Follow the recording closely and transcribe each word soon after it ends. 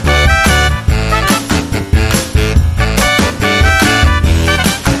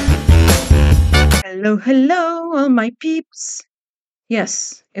Hello, all my peeps.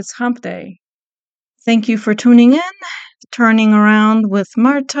 Yes, it's hump day. Thank you for tuning in. Turning Around with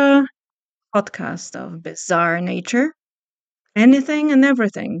Marta, podcast of bizarre nature. Anything and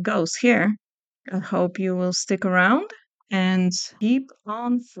everything goes here. I hope you will stick around and keep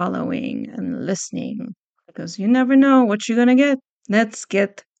on following and listening because you never know what you're going to get. Let's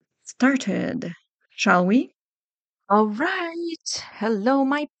get started, shall we? All right. Hello,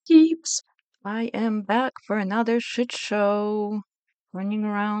 my peeps. I am back for another shit show. Running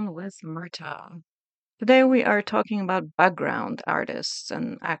around with Marta. Today we are talking about background artists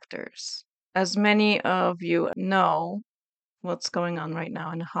and actors. As many of you know, what's going on right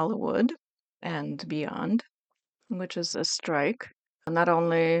now in Hollywood and beyond, which is a strike. Not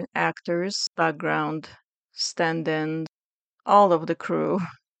only actors, background stand ins, all of the crew,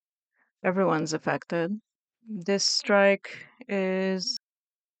 everyone's affected. This strike is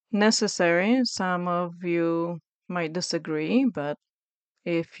necessary. Some of you might disagree, but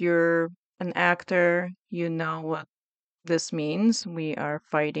if you're an actor, you know what this means. We are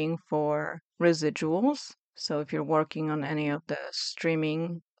fighting for residuals. So if you're working on any of the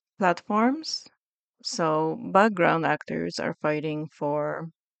streaming platforms, so background actors are fighting for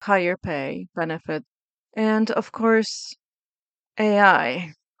higher pay, benefit, and of course,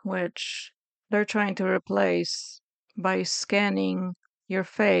 AI, which they're trying to replace by scanning your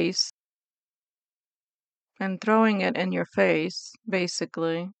face and throwing it in your face,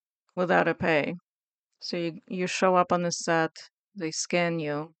 basically, without a pay. So you show up on the set, they scan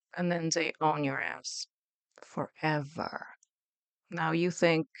you, and then they own your ass forever. Now you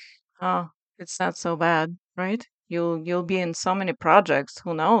think, oh, it's not so bad, right? You'll be in so many projects.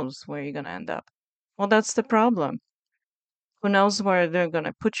 Who knows where you're gonna end up? Well, that's the problem. Who knows where they're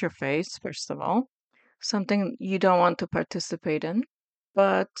gonna put your face, first of all? Something you don't want to participate in.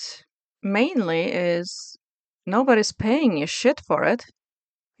 But mainly is nobody's paying you shit for it.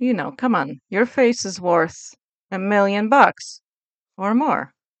 Come on, your face is worth $1 million or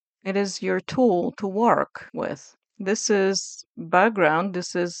more. It is your tool to work with. This is background,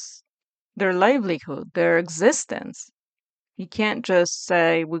 this is their livelihood, their existence. You can't just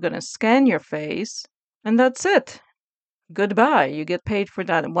say, we're going to scan your face and that's it. Goodbye. You get paid for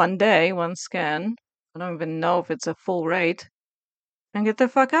that one day, one scan. I don't even know if it's a full rate. And get the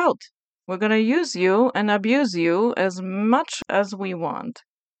fuck out. We're going to use you and abuse you as much as we want.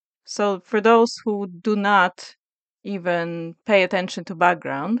 So, for those who do not even pay attention to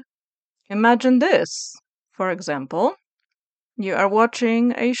background, imagine this. For example, you are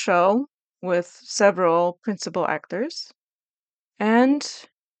watching a show with several principal actors, and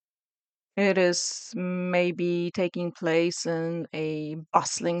it is maybe taking place in a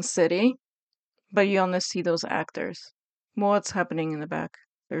bustling city, but you only see those actors. What's happening in the back?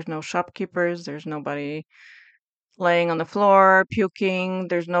 There's no shopkeepers, there's nobody laying on the floor, puking,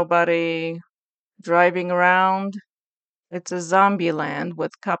 there's nobody driving around. It's a zombie land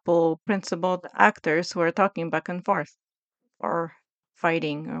with couple principal actors who are talking back and forth or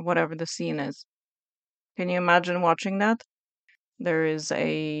fighting or whatever the scene is. Can you imagine watching that? There is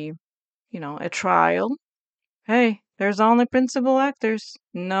a trial. Hey, there's only principal actors,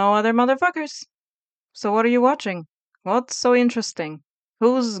 no other motherfuckers. So what are you watching? What's so interesting?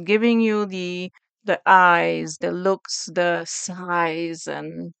 Who's giving you the eyes, the looks, the sighs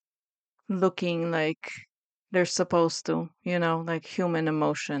and looking like they're supposed to, like human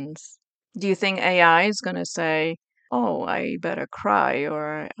emotions. Do you think AI is going to say, oh, I better cry,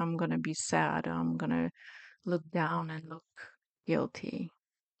 or I'm going to be sad, or I'm going to look down and look guilty?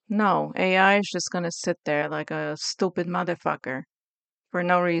 No, AI is just going to sit there like a stupid motherfucker for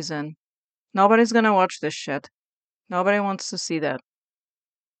no reason. Nobody's going to watch this shit. Nobody wants to see that.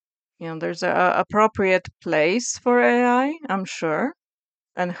 There's a appropriate place for AI, I'm sure,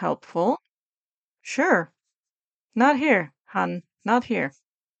 and helpful. Sure. Not here, hun. Not here.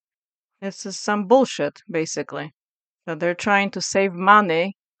 This is some bullshit, basically. That they're trying to save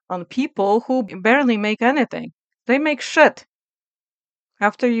money on people who barely make anything. They make shit.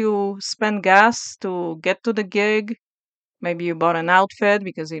 After you spend gas to get to the gig, maybe you bought an outfit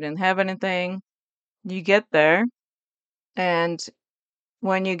because you didn't have anything. You get there, and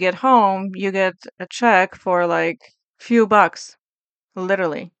when you get home, you get a check for like few bucks,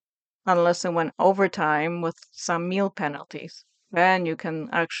 literally, unless it went overtime with some meal penalties. Then you can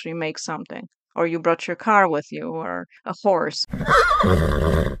actually make something. Or you brought your car with you, or a horse,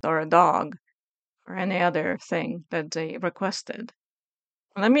 or a dog, or any other thing that they requested.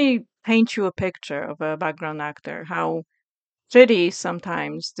 Let me paint you a picture of a background actor, how shitty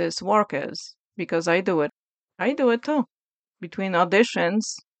sometimes this work is, because I do it. I do it too. Between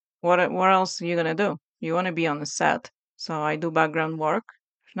auditions, what else are you gonna do? You want to be on the set. So I do background work.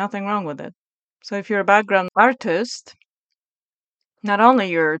 There's nothing wrong with it. So if you're a background artist, not only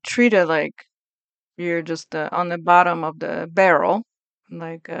you're treated like you're just on the bottom of the barrel,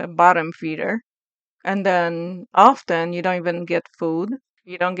 like a bottom feeder, and then often you don't even get food.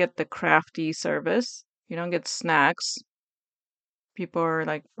 You don't get the crafty service. You don't get snacks. People are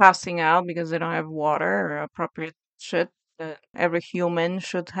like passing out because they don't have water or appropriate shit that every human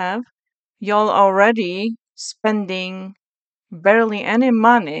should have. Y'all already spending barely any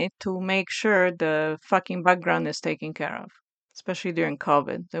money to make sure the fucking background is taken care of, especially during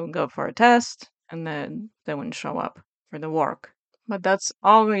COVID. They would go for a test and then they wouldn't show up for the work. But that's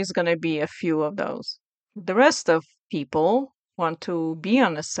always going to be a few of those. The rest of people want to be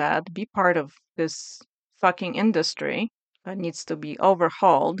on a set, be part of this fucking industry that needs to be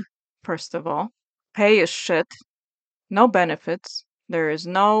overhauled, first of all. Pay is shit, no benefits, there is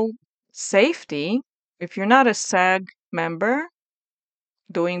no safety. If you're not a SAG member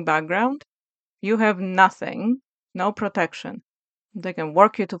doing background, you have nothing, no protection. They can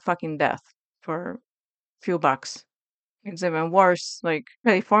work you to fucking death for a few bucks. It's even worse. Like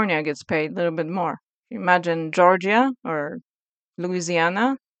California gets paid a little bit more. Imagine Georgia or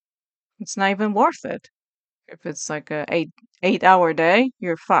Louisiana. It's not even worth it. If it's like a eight hour day,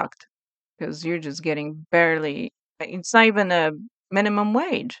 you're fucked because you're just getting barely. It's not even a minimum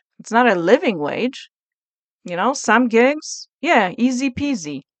wage. It's not a living wage. Some gigs, yeah, easy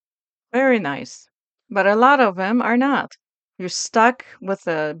peasy, very nice. But a lot of them are not. You're stuck with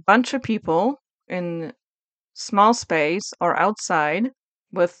a bunch of people in small space or outside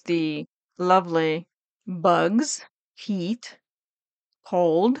with the lovely bugs, heat,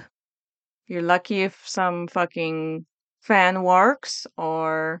 cold. You're lucky if some fucking fan works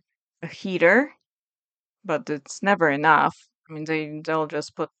or a heater, but it's never enough. I mean, they'll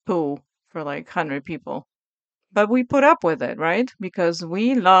just put poo for like 100 people. But we put up with it, right? Because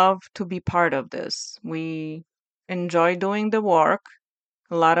we love to be part of this. We enjoy doing the work.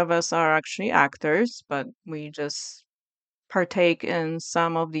 A lot of us are actually actors, but we just partake in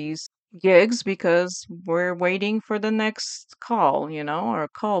some of these gigs because we're waiting for the next call, or a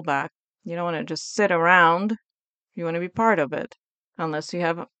callback. You don't want to just sit around. You want to be part of it. Unless you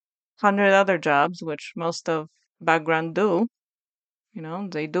have 100 other jobs, which most of background do.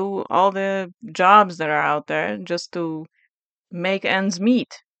 They do all the jobs that are out there just to make ends meet,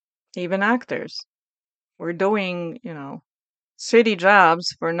 even actors. We're doing, shitty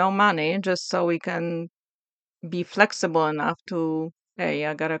jobs for no money just so we can be flexible enough to, hey,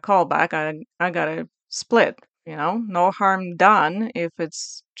 I got a call back. I got to split, no harm done if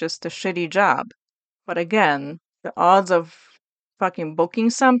it's just a shitty job. But again, the odds of fucking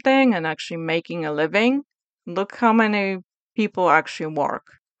booking something and actually making a living, look how many people actually work.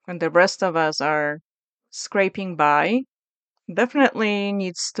 And the rest of us are scraping by. Definitely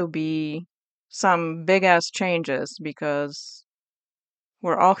needs to be some big ass changes because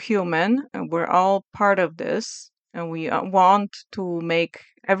we're all human and we're all part of this and we want to make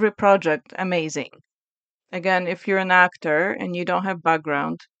every project amazing. Again, if you're an actor and you don't have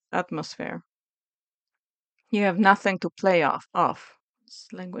background atmosphere, you have nothing to play off. This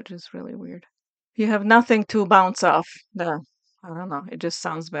language is really weird. You have nothing to bounce off. I don't know. It just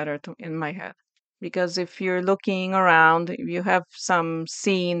sounds better in my head. Because if you're looking around, if you have some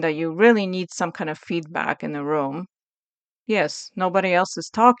scene that you really need some kind of feedback in the room, yes, nobody else is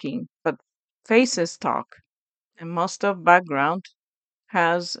talking, but faces talk. And most of background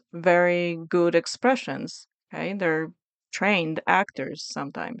has very good expressions. Okay, they're trained actors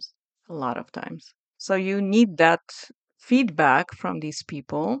sometimes, a lot of times. So you need that feedback from these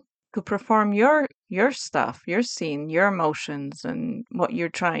people to perform your stuff, your scene, your emotions, and what you're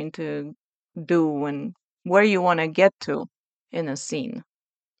trying to do and where you want to get to in a scene.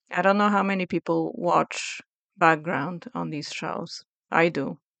 I don't know how many people watch background on these shows. I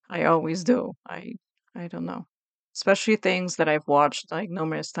do. I always do. I don't know. Especially things that I've watched like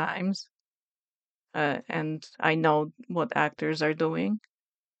numerous times, and I know what actors are doing.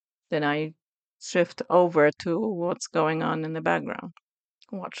 Then I shift over to what's going on in the background.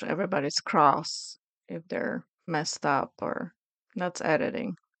 Watch everybody's cross if they're messed up, or that's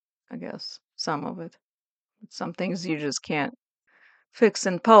editing, I guess. Some of it. Some things you just can't fix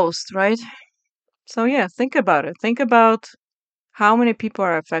in post, right? So yeah, think about it. Think about how many people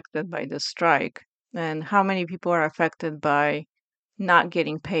are affected by this strike and how many people are affected by not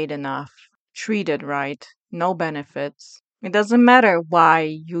getting paid enough, treated right, no benefits. It doesn't matter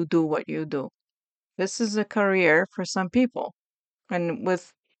why you do what you do. This is a career for some people. And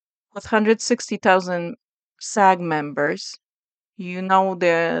with 160,000 SAG members, you know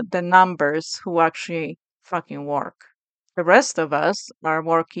the numbers who actually fucking work. The rest of us are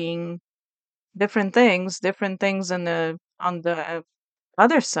working different things on the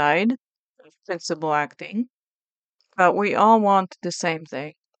other side of principal acting, but we all want the same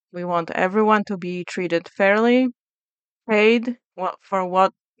thing. We want everyone to be treated fairly, paid for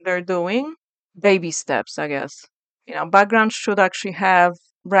what they're doing. Baby steps, I guess. Background should actually have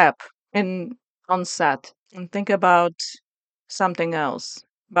rep in on set. And think about something else.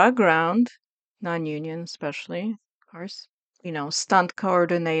 Background, non-union especially, of course. Stunt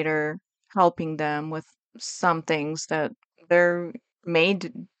coordinator helping them with some things that they're made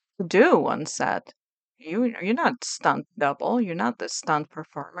to do on set. You're not stunt double. You're not the stunt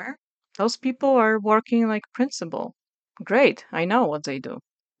performer. Those people are working like principal. Great, I know what they do.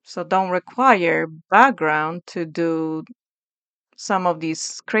 So don't require background to do some of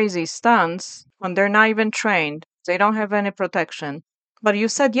these crazy stunts when they're not even trained. They don't have any protection. But you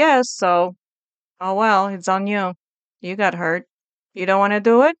said yes, so oh well, it's on you. You got hurt. You don't want to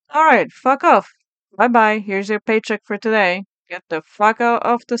do it? All right, fuck off. Bye bye. Here's your paycheck for today. Get the fuck out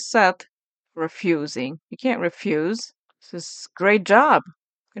of the set. Refusing. You can't refuse. This is great job.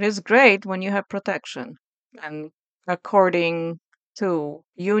 It is great when you have protection. And according to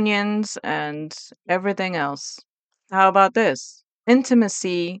unions and everything else. How about this?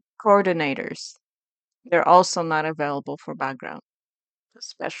 Intimacy coordinators. They're also not available for background,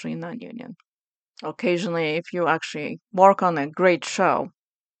 especially non union. Occasionally, if you actually work on a great show,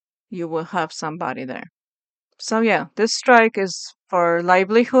 you will have somebody there. So, yeah, this strike is for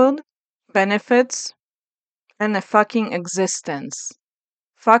livelihood, benefits, and a fucking existence.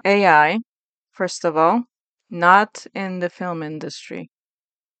 Fuck AI, first of all, not in the film industry.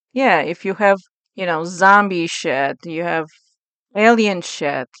 Yeah, if you have, zombie shit, you have alien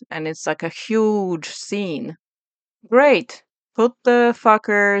shit, and it's like a huge scene. Great. Put the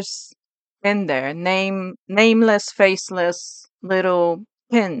fuckers in there. Nameless, faceless little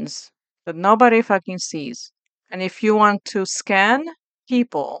pins that nobody fucking sees. And if you want to scan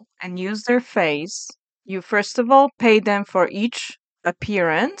people and use their face, you first of all pay them for each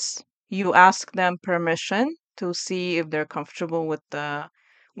appearance. You ask them permission to see if they're comfortable with the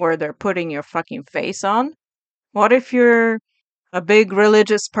where they're putting your fucking face on. What if you're a big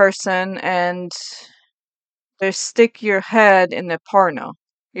religious person and they stick your head in a porno?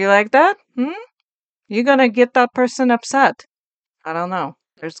 You like that? Hmm? You're gonna get that person upset. I don't know.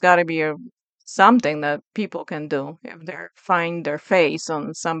 There's gotta be something that people can do if they find their face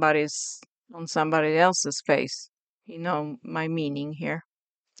on somebody else's face. You know my meaning here.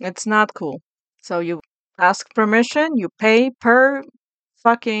 It's not cool. So you ask permission, you pay per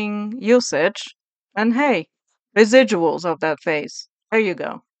fucking usage, and hey, residuals of that face. There you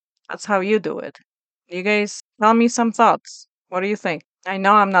go. That's how you do it. You guys tell me some thoughts. What do you think? I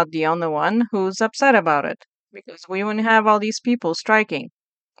know I'm not the only one who's upset about it because we wouldn't have all these people striking.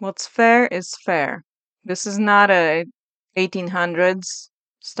 What's fair is fair. This is not a 1800s.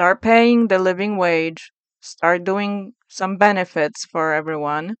 Start paying the living wage. Start doing some benefits for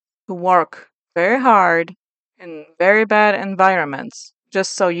everyone who work very hard in very bad environments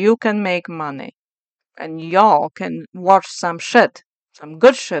just so you can make money and y'all can watch some shit. Some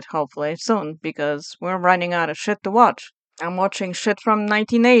good shit, hopefully, soon, because we're running out of shit to watch. I'm watching shit from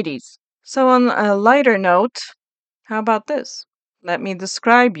 1980s. So on a lighter note, how about this? Let me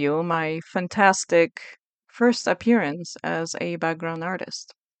describe you my fantastic first appearance as a background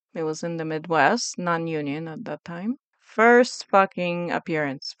artist. It was in the Midwest, non-union at that time. First fucking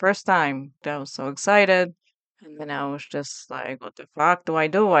appearance. First time. I was so excited. And then I was just like, what the fuck do I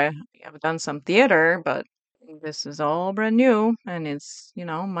do? I have done some theater, but this is all brand new. And it's,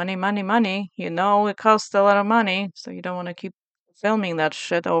 money, money, money. It costs a lot of money. So you don't want to keep filming that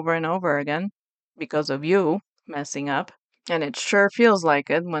shit over and over again because of you messing up. And it sure feels like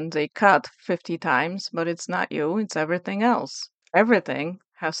it when they cut 50 times, but it's not you, it's everything else. Everything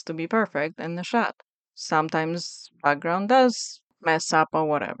has to be perfect in the shot. Sometimes background does mess up or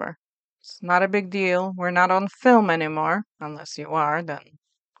whatever. It's not a big deal. We're not on film anymore. Unless you are, then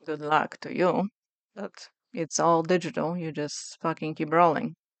good luck to you. But it's all digital. You just fucking keep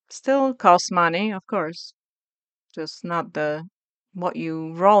rolling. Still costs money, of course. Just not the what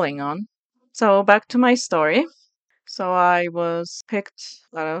you rolling on. So back to my story. So I was picked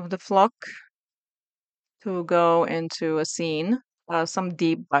out of the flock to go into a scene, some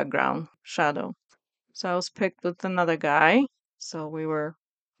deep background shadow. So I was picked with another guy. So we were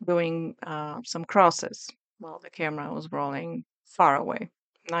doing some crosses while the camera was rolling far away,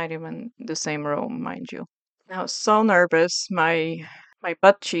 not even the same room, mind you. I was so nervous. My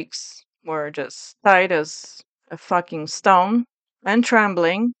butt cheeks were just tight as a fucking stone and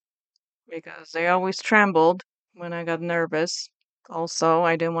trembling because they always trembled when I got nervous. Also,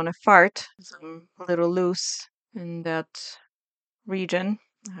 I didn't want to fart 'cause I'm a little loose in that region.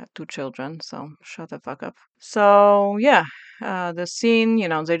 I have two children, so shut the fuck up. So yeah, the scene,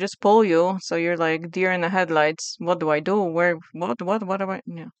 they just pull you, so you're like deer in the headlights. What do I do? Where? What do I?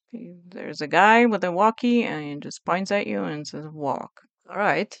 There's a guy with a walkie, and he just points at you and says, "Walk." All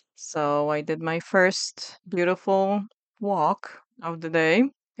right. So I did my first beautiful walk of the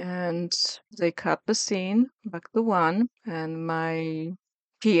day, and they cut the scene back to one, and my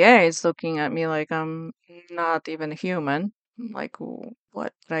PA is looking at me like I'm not even human. Like,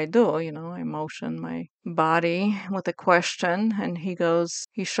 what did I do? I motion my body with a question, and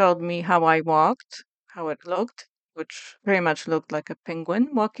he showed me how I walked, how it looked, which very much looked like a penguin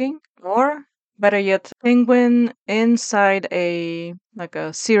walking, or better yet, penguin inside like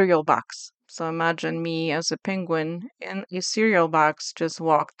a cereal box. So imagine me as a penguin in a cereal box just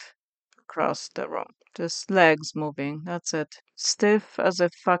walked across the room. Just legs moving. That's it. Stiff as a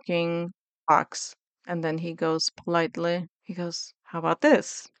fucking ox. And then he goes politely, he goes, "How about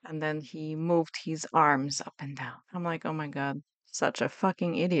this?" And then he moved his arms up and down. I'm like, oh my God, such a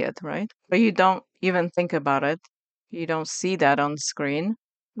fucking idiot, right? But you don't even think about it. You don't see that on screen.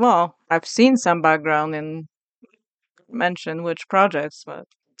 Well, I've seen some background in mention which projects, but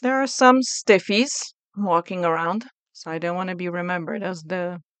there are some stiffies walking around. So I don't want to be remembered as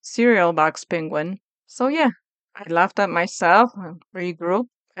the cereal box penguin. So yeah, I laughed at myself and regrouped,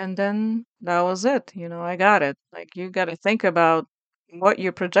 and then that was it. I got it. Like, you got to think about what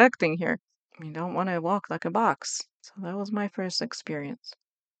you're projecting here. You don't want to walk like a box. So that was my first experience.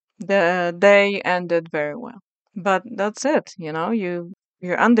 The day ended very well. But that's it,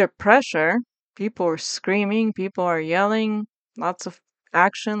 you're under pressure. People are screaming, people are yelling, lots of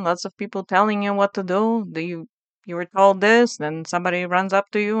action, lots of people telling you what to do. You were told this, then somebody runs up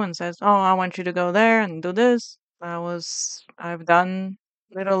to you and says, "Oh, I want you to go there and do this." I've done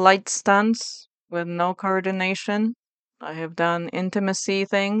little light stunts with no coordination. I have done intimacy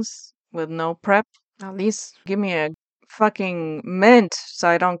things with no prep. At least give me a fucking mint so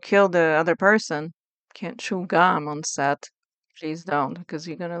I don't kill the other person. Can't chew gum on set. Please don't, because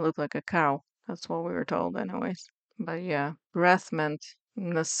you're gonna look like a cow. That's what we were told, anyways. But yeah, breath mint,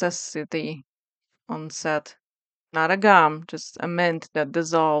 necessity on set. Not a gum, just a mint that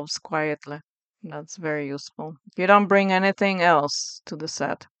dissolves quietly. That's very useful. If you don't bring anything else to the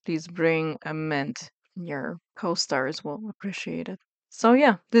set, please bring a mint. Your co stars will appreciate it. So,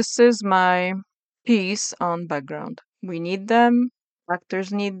 yeah, this is my piece on background. We need them,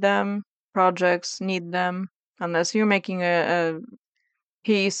 actors need them, projects need them. Unless you're making a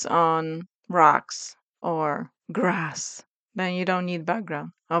piece on rocks or grass, then you don't need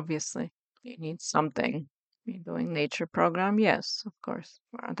background, obviously. You need something. You're doing nature program? Yes, of course.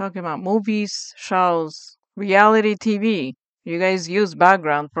 I'm talking about movies, shows, reality TV. You guys use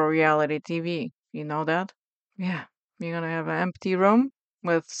background for reality TV. You know that? Yeah. You're gonna have an empty room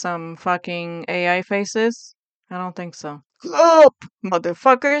with some fucking AI faces? I don't think so. Up,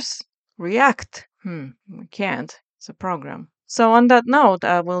 motherfuckers! React. We can't. It's a program. So, on that note,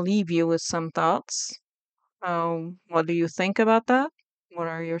 I will leave you with some thoughts. What do you think about that? What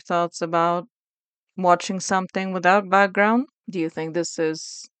are your thoughts about watching something without background? Do you think this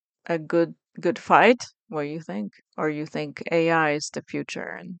is a good fight? What do you think? Or you think AI is the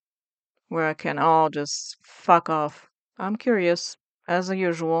future and where I can all just fuck off? I'm curious, as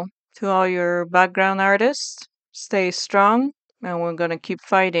usual. To all your background artists, stay strong, and we're gonna keep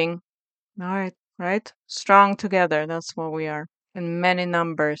fighting. All right, right? Strong together. That's what we are. In many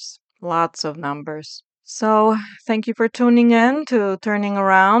numbers, lots of numbers. So, thank you for tuning in to Turning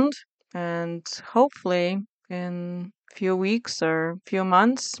Around. And hopefully, in few weeks or few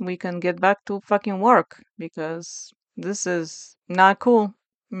months, we can get back to fucking work because this is not cool.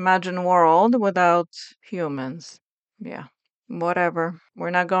 Imagine a world without humans. Yeah, whatever.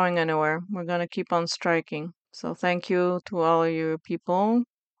 We're not going anywhere. We're going to keep on striking. So, thank you to all of you people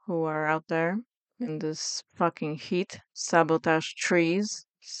who are out there in this fucking heat, sabotage trees,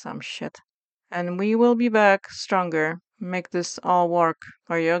 some shit. And we will be back stronger. Make this all work,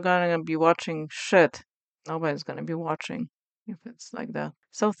 or you're gonna be watching shit. Nobody's gonna be watching if it's like that.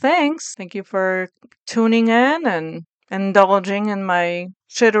 So thanks. Thank you for tuning in and indulging in my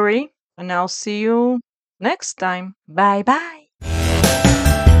shittery. And I'll see you next time. Bye bye.